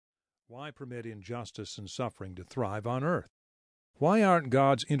Why permit injustice and suffering to thrive on earth? Why aren't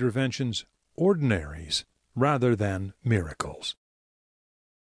God's interventions ordinaries rather than miracles?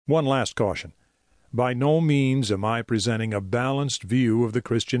 One last caution. By no means am I presenting a balanced view of the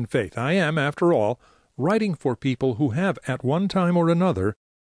Christian faith. I am, after all, writing for people who have, at one time or another,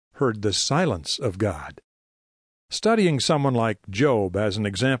 heard the silence of God. Studying someone like Job as an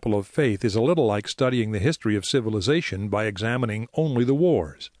example of faith is a little like studying the history of civilization by examining only the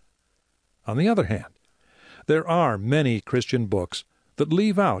wars. On the other hand, there are many Christian books that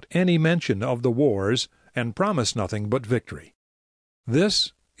leave out any mention of the wars and promise nothing but victory.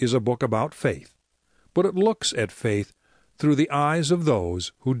 This is a book about faith, but it looks at faith through the eyes of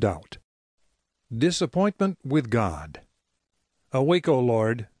those who doubt. Disappointment with God. Awake, O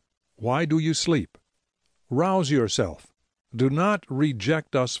Lord, why do you sleep? Rouse yourself. Do not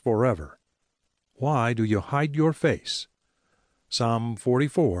reject us forever. Why do you hide your face? Psalm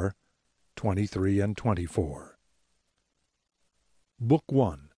 44, 23 and 24. Book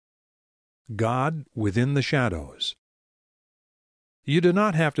 1. God Within the Shadows. You do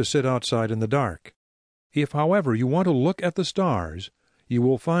not have to sit outside in the dark. If, however, you want to look at the stars, you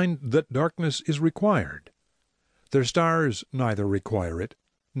will find that darkness is required. The stars neither require it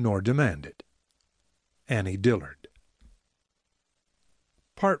nor demand it. Annie Dillard.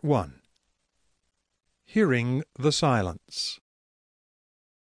 Part 1. Hearing the Silence.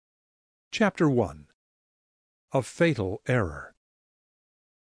 Chapter 1. A Fatal Error.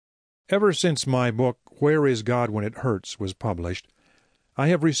 Ever since my book, Where is God When It Hurts, was published, I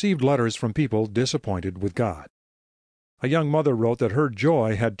have received letters from people disappointed with God. A young mother wrote that her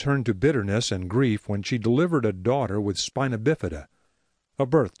joy had turned to bitterness and grief when she delivered a daughter with spina bifida, a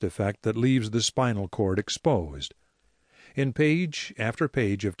birth defect that leaves the spinal cord exposed. In page after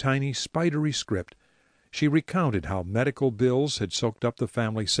page of tiny spidery script, she recounted how medical bills had soaked up the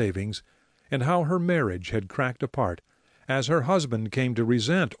family savings, and how her marriage had cracked apart as her husband came to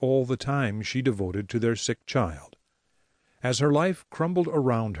resent all the time she devoted to their sick child. As her life crumbled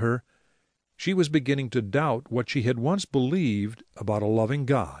around her, she was beginning to doubt what she had once believed about a loving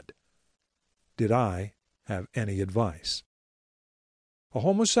God. Did I have any advice? A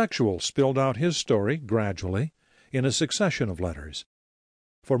homosexual spilled out his story gradually in a succession of letters.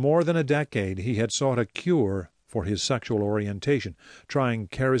 For more than a decade he had sought a cure for his sexual orientation, trying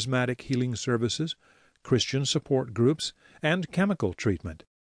charismatic healing services, Christian support groups, and chemical treatment.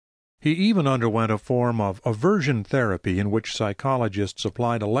 He even underwent a form of aversion therapy in which psychologists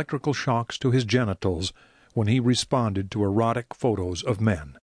applied electrical shocks to his genitals when he responded to erotic photos of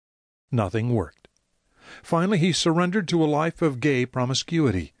men. Nothing worked. Finally, he surrendered to a life of gay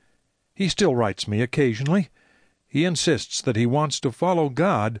promiscuity. He still writes me occasionally. He insists that he wants to follow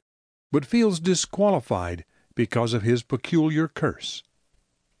God, but feels disqualified because of his peculiar curse.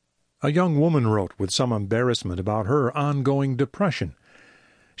 A young woman wrote with some embarrassment about her ongoing depression.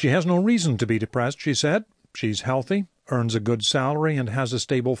 She has no reason to be depressed, she said. She's healthy, earns a good salary, and has a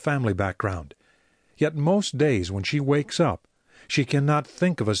stable family background. Yet most days when she wakes up, she cannot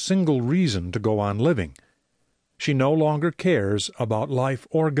think of a single reason to go on living. She no longer cares about life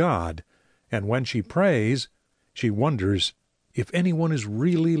or God, and when she prays, she wonders if anyone is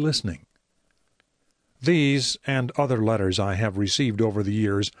really listening. These and other letters I have received over the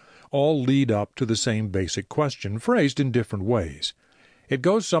years all lead up to the same basic question, phrased in different ways. It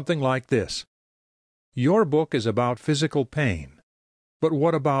goes something like this. Your book is about physical pain, but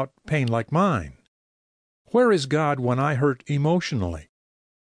what about pain like mine? Where is God when I hurt emotionally?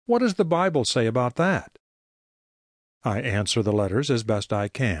 What does the Bible say about that? I answer the letters as best I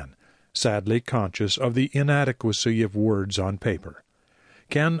can, sadly conscious of the inadequacy of words on paper.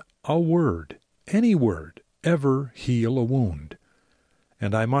 Can a word, any word, ever heal a wound?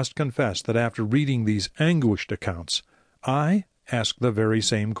 And I must confess that after reading these anguished accounts, I ask the very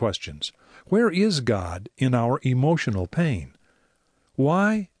same questions. Where is God in our emotional pain?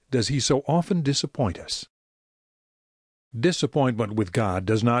 Why does He so often disappoint us? Disappointment with God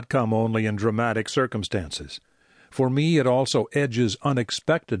does not come only in dramatic circumstances. For me, it also edges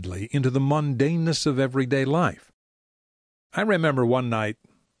unexpectedly into the mundaneness of everyday life. I remember one night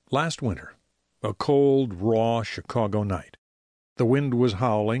last winter, a cold, raw Chicago night. The wind was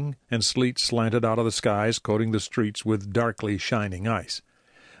howling, and sleet slanted out of the skies, coating the streets with darkly shining ice.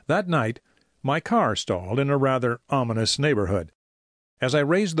 That night, my car stalled in a rather ominous neighborhood. As I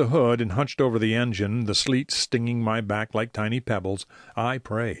raised the hood and hunched over the engine, the sleet stinging my back like tiny pebbles, I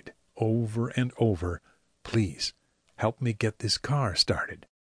prayed, over and over, "Please, help me get this car started."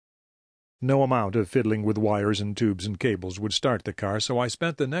 No amount of fiddling with wires and tubes and cables would start the car, so I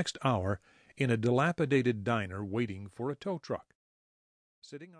spent the next hour in a dilapidated diner waiting for a tow truck. Sitting on